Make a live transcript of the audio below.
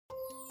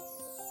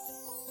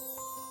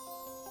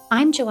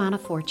I'm Joanna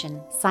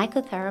Fortune,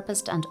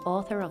 psychotherapist and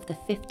author of the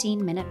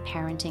 15-Minute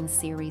Parenting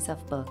series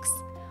of books.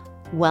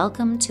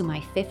 Welcome to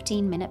my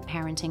 15-Minute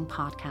Parenting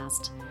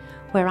podcast,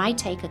 where I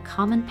take a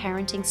common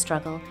parenting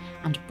struggle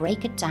and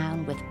break it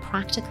down with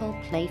practical,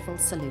 playful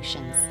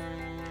solutions.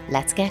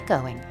 Let's get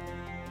going.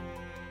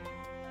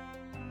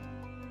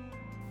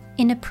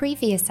 In a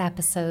previous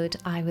episode,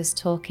 I was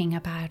talking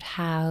about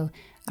how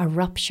a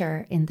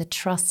rupture in the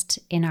trust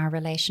in our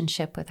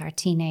relationship with our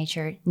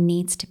teenager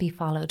needs to be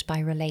followed by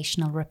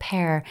relational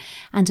repair.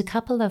 And a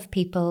couple of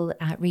people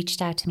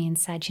reached out to me and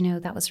said,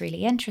 that was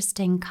really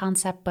interesting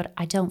concept, but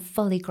I don't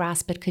fully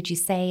grasp it. Could you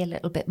say a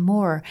little bit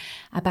more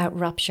about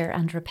rupture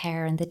and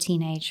repair in the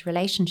teenage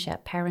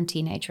relationship,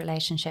 parent-teenage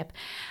relationship?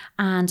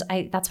 And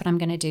that's what I'm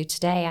going to do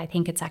today. I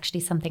think it's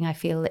actually something I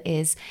feel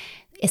is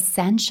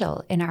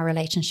essential in our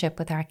relationship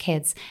with our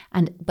kids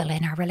and,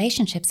 in our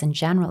relationships in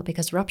general,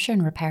 because rupture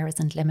and repair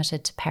isn't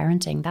limited to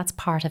parenting. That's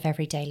part of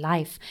everyday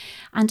life.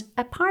 And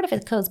a part of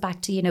it goes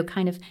back to,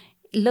 kind of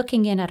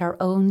looking in at our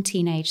own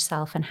teenage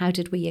self and how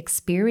did we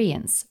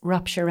experience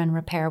rupture and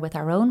repair with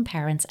our own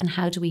parents, and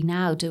how do we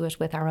now do it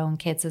with our own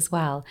kids as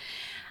well?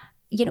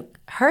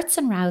 Hurts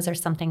and rows are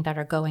something that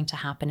are going to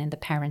happen in the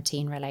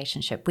parent-teen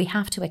relationship. We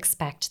have to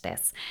expect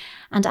this.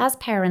 And as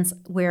parents,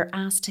 we're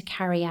asked to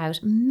carry out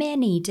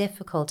many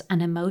difficult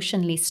and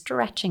emotionally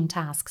stretching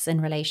tasks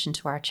in relation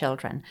to our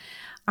children.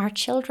 Our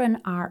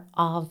children are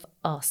of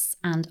us.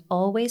 And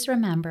always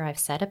remember, I've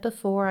said it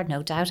before,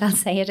 no doubt I'll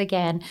say it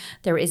again,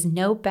 there is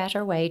no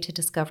better way to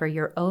discover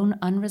your own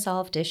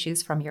unresolved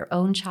issues from your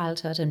own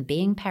childhood and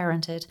being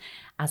parented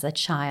as a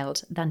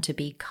child than to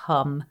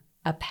become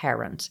a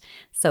parent.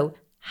 So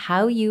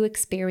how you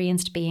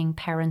experienced being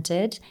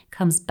parented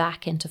comes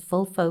back into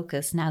full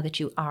focus now that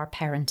you are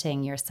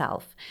parenting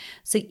yourself.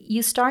 So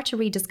you start to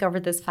rediscover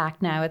this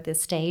fact now at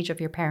this stage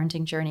of your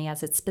parenting journey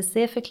as it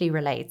specifically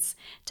relates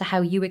to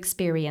how you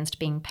experienced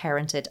being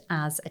parented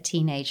as a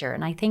teenager.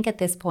 And I think at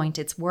this point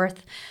it's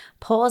worth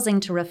pausing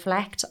to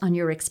reflect on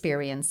your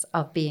experience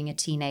of being a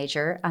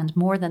teenager, and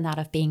more than that,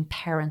 of being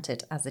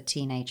parented as a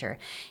teenager.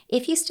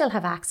 If you still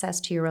have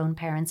access to your own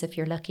parents, if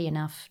you're lucky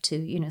enough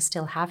to,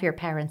 still have your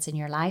parents in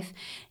your life,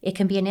 it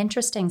can be an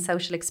interesting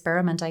social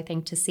experiment, I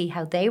think, to see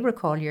how they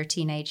recall your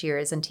teenage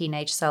years and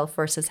teenage self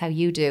versus how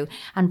you do,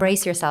 and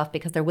brace yourself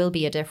because there will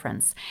be a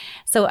difference.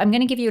 So I'm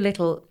going to give you a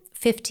little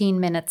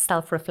 15-minute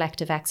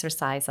self-reflective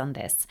exercise on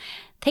this.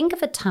 Think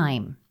of a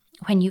time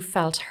when you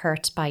felt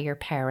hurt by your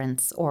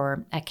parents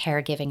or a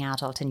caregiving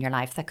adult in your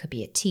life. That could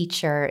be a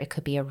teacher, it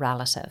could be a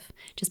relative.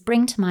 Just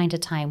bring to mind a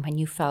time when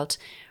you felt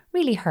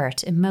really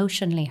hurt,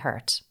 emotionally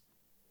hurt.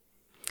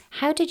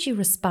 How did you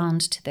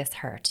respond to this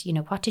hurt?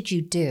 What did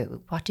you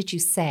do? What did you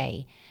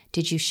say?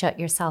 Did you shut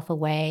yourself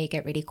away,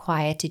 get really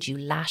quiet? Did you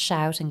lash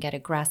out and get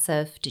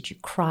aggressive? Did you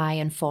cry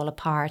and fall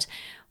apart?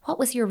 What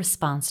was your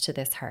response to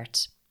this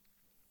hurt?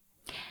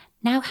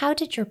 Now, how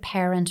did your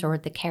parent or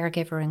the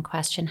caregiver in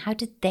question, how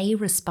did they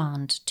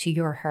respond to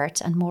your hurt?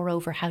 And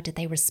moreover, how did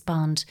they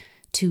respond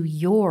to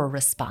your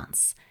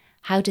response?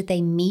 How did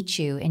they meet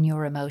you in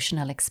your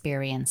emotional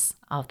experience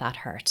of that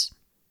hurt?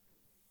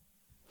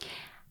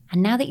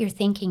 And now that you're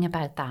thinking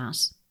about that,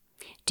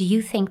 do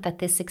you think that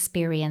this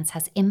experience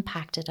has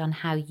impacted on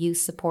how you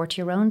support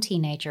your own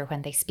teenager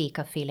when they speak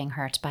of feeling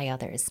hurt by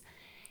others?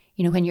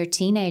 When your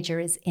teenager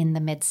is in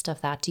the midst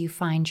of that, do you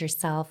find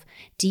yourself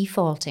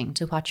defaulting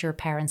to what your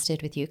parents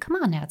did with you? Come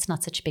on now, it's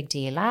not such a big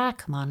deal.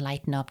 Come on,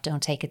 lighten up,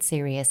 don't take it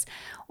serious.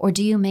 Or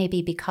do you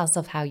maybe, because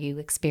of how you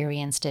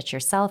experienced it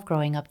yourself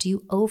growing up, do you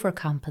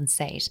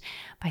overcompensate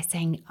by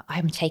saying,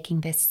 I'm taking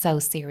this so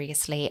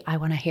seriously, I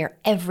want to hear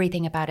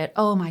everything about it.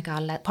 Oh my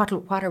God,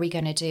 what are we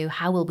going to do?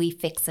 How will we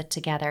fix it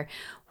together?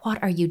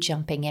 What are you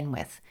jumping in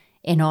with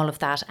in all of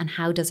that, and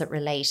how does it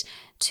relate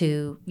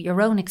to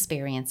your own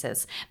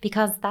experiences?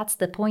 Because that's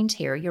the point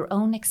here. Your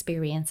own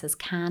experiences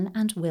can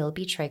and will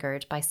be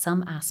triggered by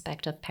some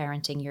aspect of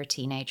parenting your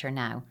teenager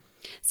now.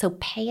 So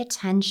pay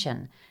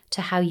attention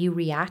to how you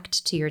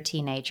react to your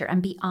teenager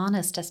and be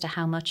honest as to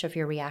how much of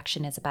your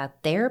reaction is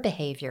about their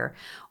behavior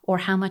or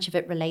how much of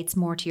it relates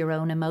more to your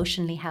own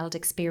emotionally held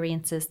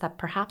experiences that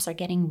perhaps are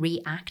getting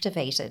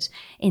reactivated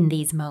in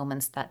these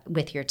moments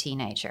with your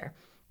teenager.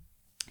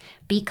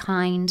 Be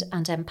kind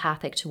and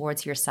empathic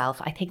towards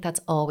yourself. I think that's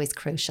always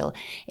crucial.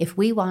 If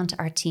we want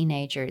our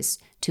teenagers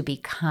to be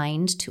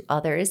kind to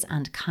others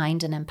and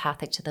kind and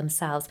empathic to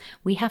themselves,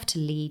 we have to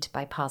lead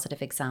by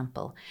positive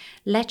example.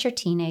 Let your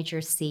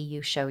teenagers see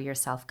you show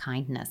yourself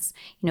kindness.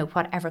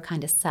 Whatever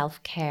kind of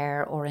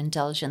self-care or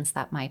indulgence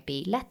that might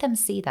be, let them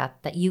see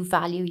that you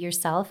value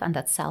yourself and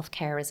that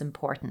self-care is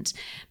important,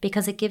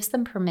 because it gives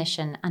them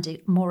permission, and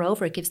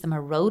moreover, it gives them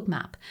a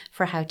roadmap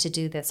for how to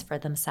do this for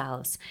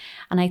themselves.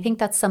 And I think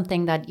that's something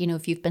something that,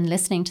 if you've been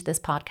listening to this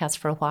podcast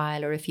for a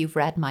while, or if you've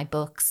read my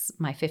books,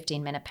 my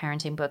 15-minute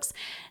parenting books,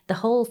 the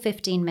whole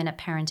 15-minute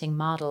parenting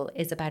model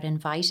is about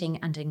inviting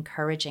and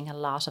encouraging a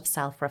lot of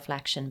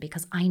self-reflection,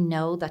 because I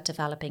know that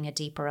developing a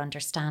deeper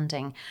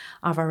understanding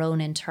of our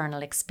own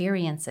internal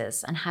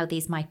experiences and how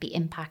these might be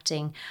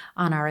impacting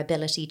on our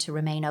ability to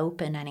remain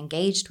open and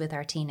engaged with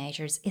our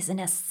teenagers is an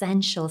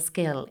essential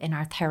skill in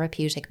our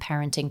therapeutic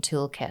parenting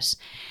toolkit.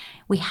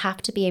 We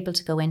have to be able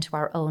to go into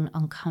our own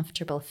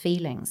uncomfortable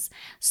feelings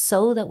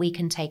so that we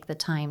can take the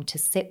time to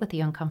sit with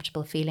the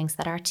uncomfortable feelings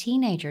that our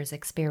teenagers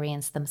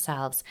experience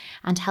themselves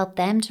and help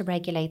them to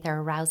regulate their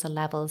arousal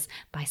levels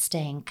by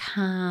staying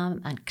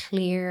calm and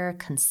clear,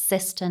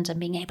 consistent, and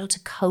being able to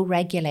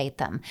co-regulate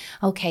them.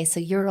 Okay,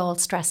 so you're all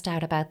stressed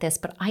out about this,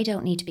 but I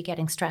don't need to be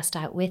getting stressed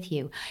out with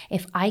you.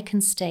 If I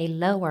can stay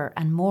lower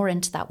and more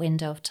into that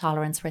window of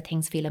tolerance where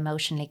things feel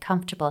emotionally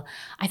comfortable,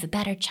 I have a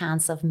better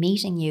chance of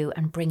meeting you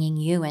and bringing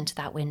you into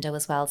that window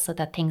as well, so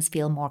that things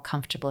feel more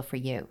comfortable for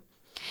you.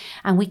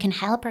 And we can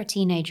help our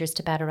teenagers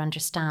to better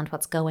understand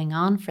what's going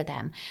on for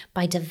them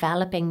by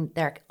developing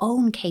their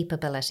own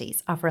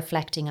capabilities of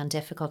reflecting on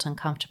difficult,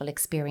 uncomfortable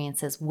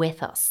experiences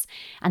with us.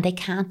 And they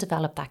can't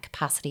develop that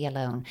capacity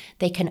alone.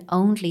 They can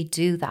only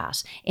do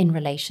that in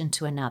relation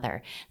to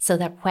another, so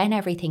that when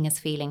everything is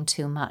feeling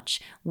too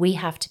much, we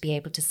have to be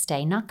able to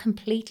stay not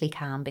completely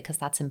calm, because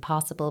that's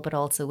impossible, but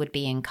also would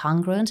be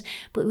incongruent.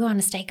 But we want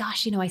to stay,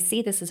 gosh, I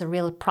see this as a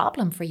real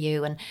problem for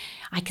you. And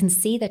I can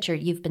see that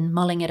you've been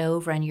mulling it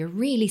over and you're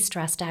really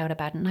stressed out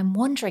about it, and I'm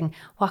wondering,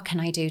 what can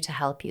I do to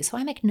help you? So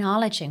I'm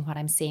acknowledging what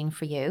I'm seeing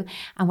for you,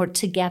 and we're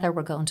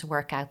going to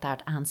work out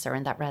that answer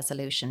and that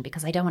resolution,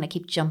 because I don't want to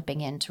keep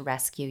jumping in to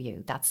rescue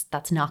you.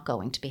 That's not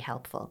going to be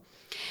helpful.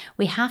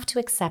 We have to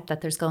accept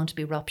that there's going to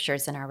be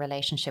ruptures in our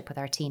relationship with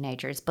our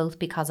teenagers, both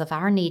because of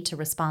our need to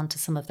respond to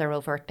some of their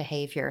overt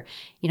behavior.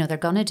 They're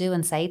going to do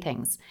and say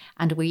things,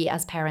 and we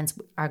as parents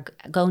are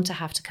going to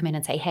have to come in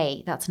and say,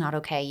 hey, that's not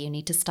okay. You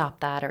need to stop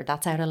that, or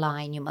that's out of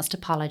line. You must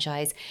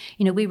apologize.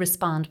 We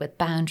respond with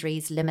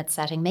boundaries, limit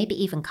setting,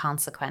 maybe even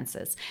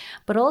consequences,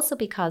 but also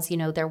because,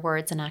 their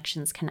words and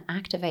actions can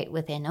activate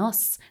within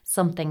us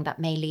something that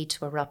may lead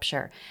to a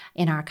rupture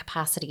in our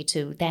capacity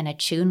to then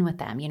attune with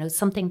them.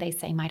 Something they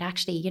say might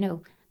actually,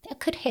 it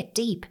could hit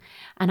deep.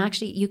 And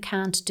actually, you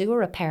can't do a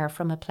repair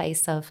from a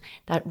place of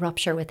that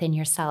rupture within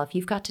yourself.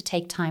 You've got to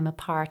take time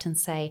apart and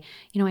say,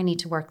 I need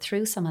to work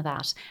through some of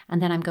that,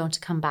 and then I'm going to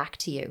come back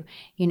to you.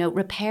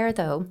 Repair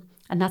though,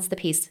 and that's the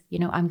piece,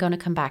 I'm going to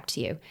come back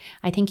to you.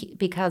 I think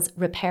because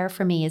repair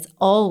for me is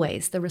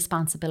always the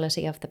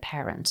responsibility of the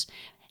parent,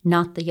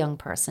 not the young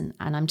person.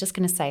 And I'm just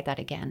going to say that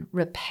again.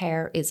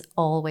 Repair is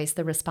always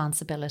the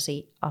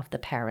responsibility of the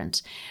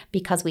parent,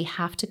 because we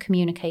have to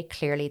communicate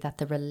clearly that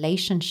the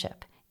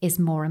relationship is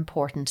more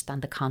important than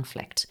the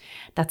conflict.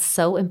 That's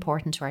so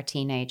important to our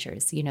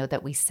teenagers,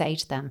 that we say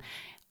to them,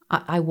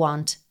 I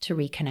want to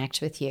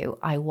reconnect with you.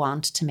 I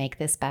want to make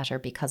this better,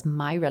 because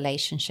my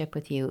relationship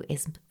with you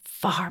is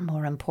far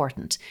more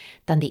important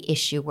than the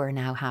issue we're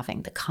now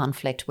having, the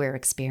conflict we're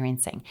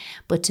experiencing.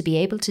 But to be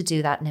able to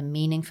do that in a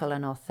meaningful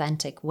and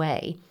authentic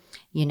way,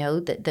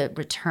 the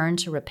return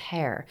to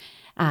repair,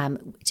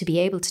 to be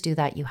able to do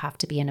that, you have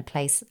to be in a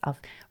place of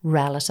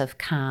relative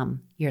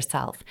calm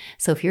yourself.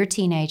 So if your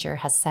teenager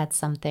has said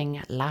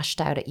something, lashed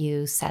out at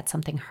you, said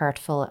something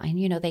hurtful,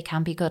 and they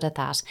can be good at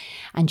that,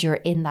 and you're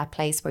in that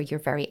place where you're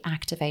very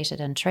activated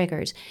and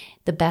triggered,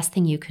 the best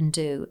thing you can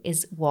do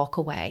is walk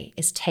away,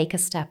 is take a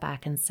step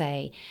back and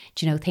say,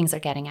 things are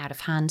getting out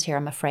of hand here.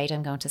 I'm afraid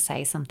I'm going to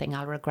say something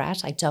I'll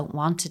regret. I don't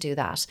want to do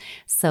that.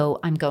 So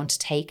I'm going to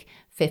take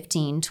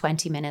 15,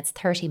 20 minutes,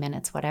 30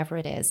 minutes, whatever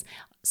it is,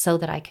 so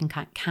that I can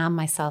calm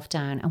myself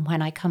down. And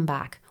when I come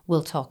back,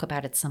 we'll talk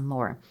about it some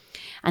more.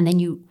 And then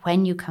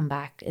when you come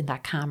back in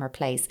that calmer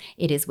place,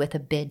 it is with a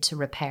bid to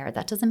repair.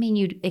 That doesn't mean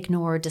you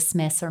ignore,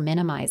 dismiss, or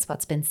minimize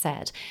what's been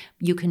said.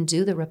 You can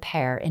do the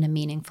repair in a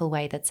meaningful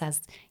way that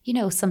says,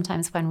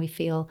 sometimes when we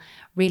feel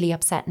really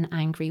upset and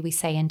angry, we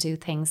say and do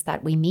things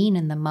that we mean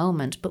in the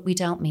moment, but we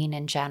don't mean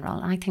in general.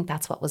 And I think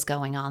that's what was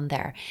going on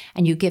there.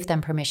 And you give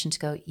them permission to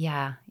go,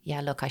 yeah,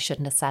 look, I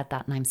shouldn't have said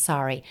that, and I'm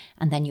sorry.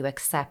 And then you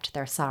accept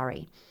they're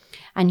sorry.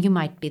 And you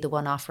might be the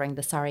one offering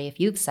the sorry if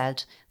you've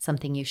said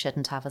something you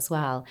shouldn't have as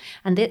well.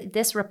 And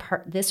this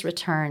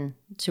return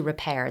to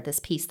repair, this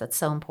piece that's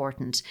so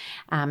important,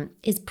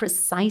 is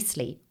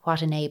precisely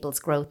what enables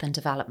growth and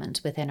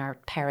development within our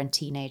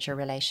parent-teenager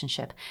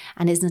relationship.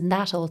 And isn't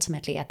that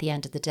ultimately, at the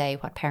end of the day,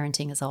 what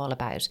parenting is all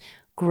about?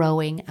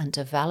 Growing and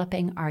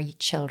developing our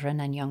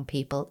children and young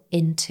people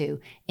into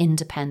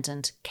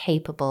independent,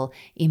 capable,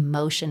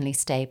 emotionally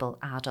stable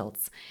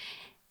adults.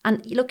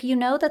 And look,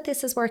 that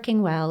this is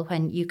working well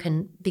when you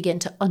can begin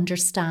to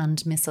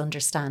understand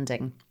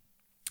misunderstanding.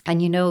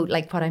 And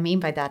what I mean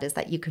by that is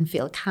that you can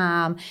feel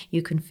calm,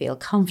 you can feel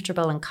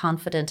comfortable and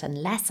confident and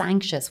less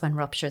anxious when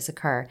ruptures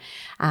occur,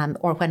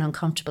 or when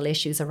uncomfortable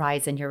issues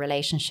arise in your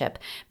relationship,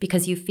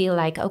 because you feel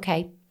like,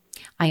 okay,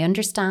 I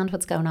understand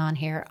what's going on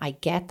here. I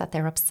get that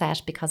they're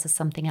upset because of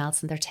something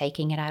else and they're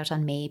taking it out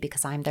on me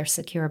because I'm their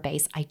secure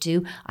base.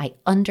 I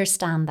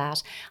understand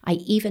that. I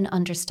even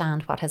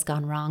understand what has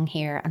gone wrong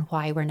here and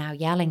why we're now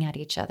yelling at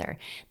each other.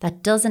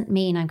 That doesn't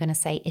mean I'm going to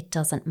say it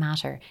doesn't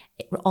matter.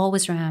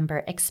 Always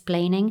remember,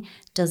 explaining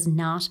does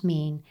not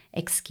mean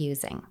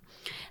excusing.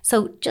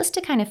 So just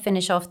to kind of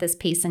finish off this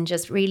piece and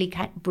just really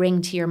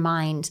bring to your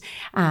mind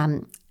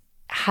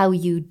how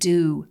you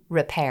do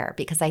repair,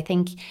 because I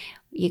think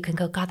you can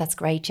go, God, that's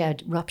great, yeah,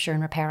 rupture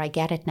and repair, I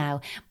get it now.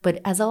 But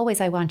as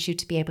always, I want you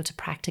to be able to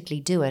practically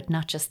do it,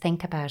 not just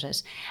think about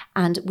it.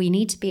 And we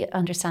need to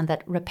understand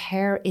that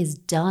repair is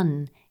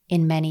done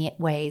in many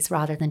ways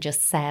rather than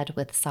just said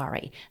with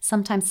sorry.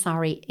 Sometimes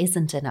sorry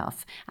isn't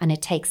enough and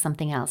it takes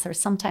something else. Or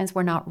sometimes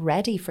we're not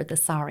ready for the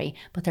sorry,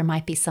 but there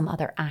might be some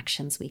other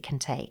actions we can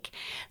take.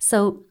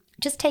 So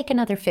just take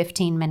another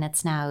 15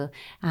 minutes now,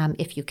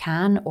 if you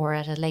can, or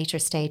at a later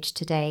stage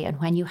today. And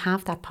when you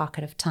have that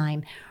pocket of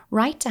time,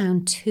 write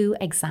down 2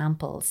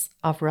 examples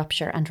of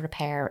rupture and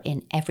repair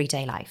in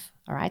everyday life.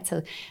 All right.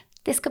 So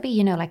this could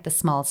be, like the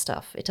small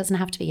stuff. It doesn't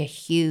have to be a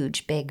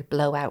huge, big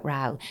blowout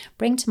row.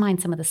 Bring to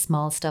mind some of the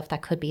small stuff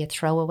that could be a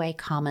throwaway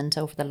comment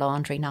over the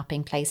laundry not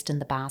being placed in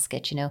the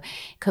basket. It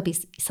could be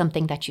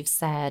something that you've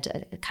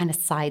said, a kind of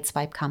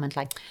sideswipe comment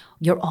like,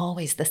 you're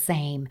always the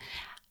same.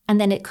 And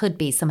then it could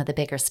be some of the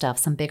bigger stuff,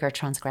 some bigger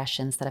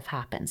transgressions that have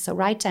happened. So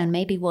write down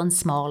maybe one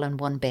small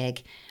and one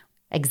big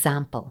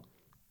example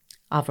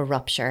of a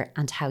rupture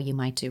and how you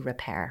might do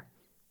repair.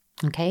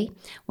 Okay,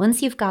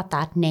 once you've got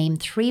that, name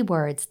 3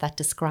 words that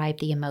describe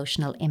the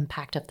emotional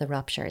impact of the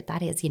rupture.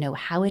 That is,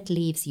 how it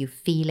leaves you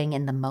feeling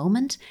in the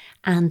moment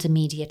and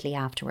immediately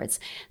afterwards.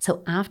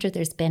 So after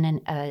there's been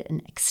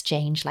an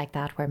exchange like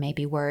that, where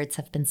maybe words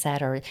have been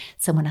said or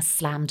someone has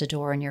slammed a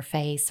door in your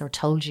face or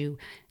told you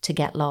to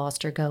get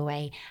lost or go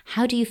away,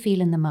 how do you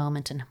feel in the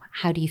moment and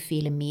how do you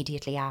feel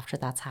immediately after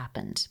that's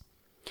happened?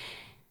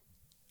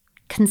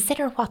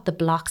 Consider what the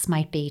blocks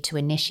might be to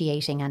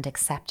initiating and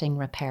accepting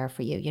repair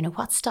for you.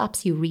 What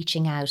stops you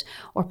reaching out,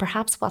 or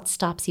perhaps what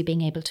stops you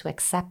being able to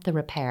accept the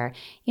repair?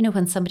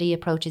 When somebody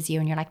approaches you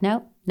and you're like,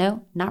 no,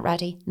 not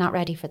ready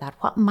for that.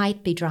 What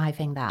might be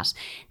driving that?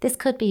 This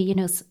could be,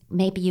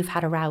 maybe you've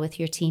had a row with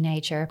your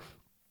teenager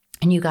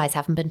and you guys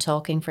haven't been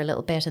talking for a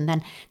little bit, and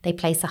then they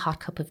place a hot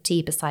cup of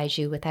tea beside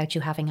you without you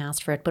having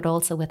asked for it, but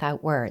also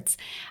without words.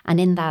 And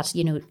in that,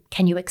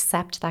 can you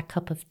accept that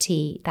cup of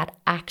tea, that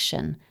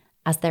action,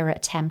 as their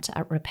attempt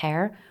at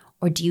repair,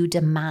 or do you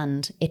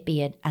demand it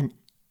be an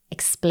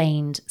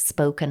explained,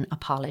 spoken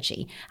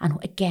apology? And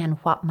again,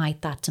 what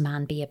might that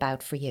demand be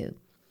about for you?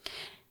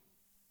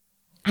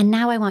 And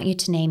now I want you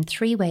to name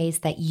 3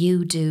 ways that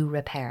you do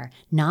repair.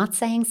 Not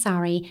saying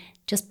sorry,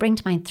 just bring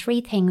to mind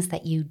 3 things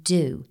that you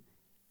do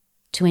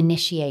to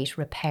initiate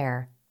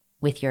repair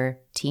with your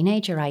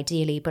teenager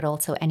ideally, but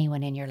also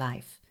anyone in your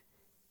life.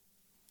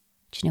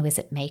 Is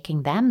it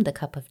making them the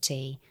cup of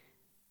tea?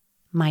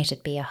 Might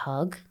it be a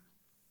hug?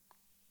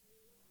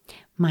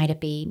 Might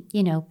it be,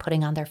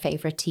 putting on their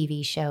favourite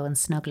TV show and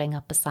snuggling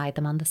up beside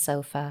them on the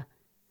sofa?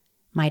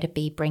 Might it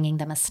be bringing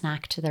them a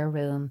snack to their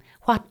room?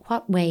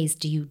 What ways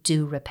do you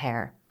do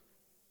repair?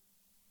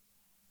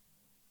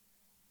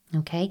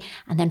 Okay,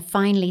 and then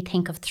finally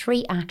think of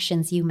 3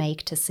 actions you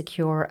make to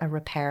secure a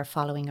repair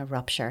following a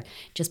rupture.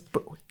 Just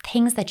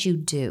things that you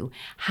do.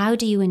 How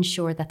do you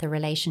ensure that the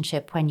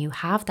relationship, when you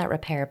have that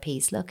repair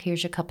piece, look,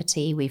 here's your cup of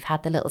tea, we've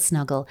had the little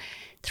snuggle,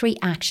 3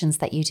 actions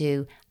that you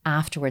do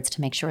afterwards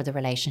to make sure the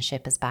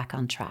relationship is back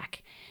on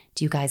track.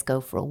 Do you guys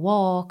go for a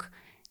walk?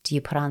 Do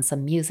you put on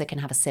some music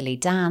and have a silly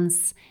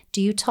dance?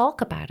 Do you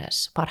talk about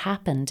it? What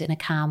happened in a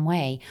calm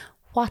way?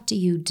 What do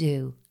you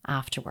do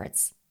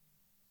afterwards?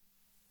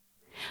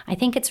 I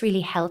think it's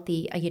really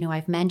healthy.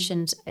 I've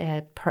mentioned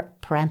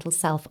parental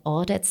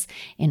self-audits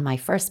in my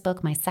first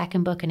book, my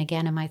second book, and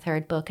again in my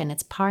third book. And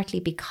it's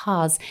partly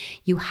because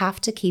you have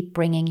to keep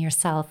bringing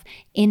yourself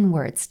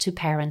inwards to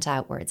parent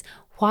outwards.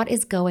 What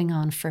is going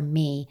on for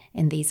me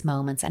in these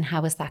moments, and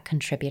how is that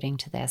contributing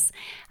to this?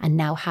 And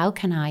now how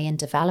can I, in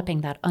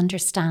developing that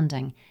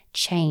understanding,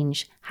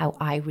 change how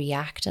I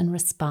react and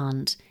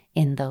respond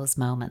in those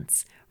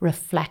moments?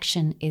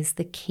 Reflection is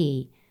the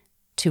key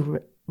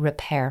to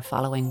repair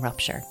following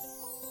rupture.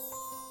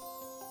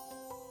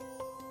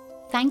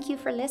 Thank you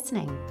for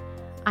listening.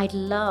 I'd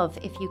love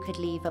if you could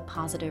leave a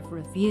positive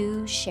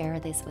review, share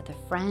this with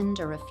a friend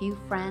or a few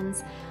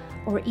friends,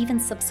 or even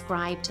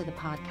subscribe to the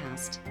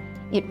podcast.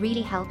 It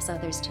really helps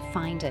others to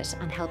find it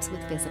and helps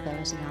with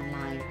visibility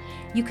online.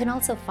 You can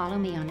also follow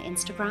me on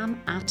Instagram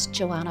at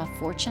Joanna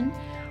Fortune,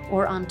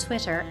 or on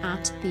Twitter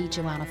at the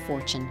Joanna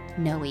Fortune,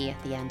 no E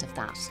at the end of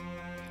that.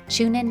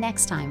 Tune in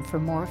next time for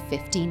more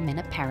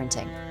 15-minute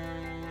parenting.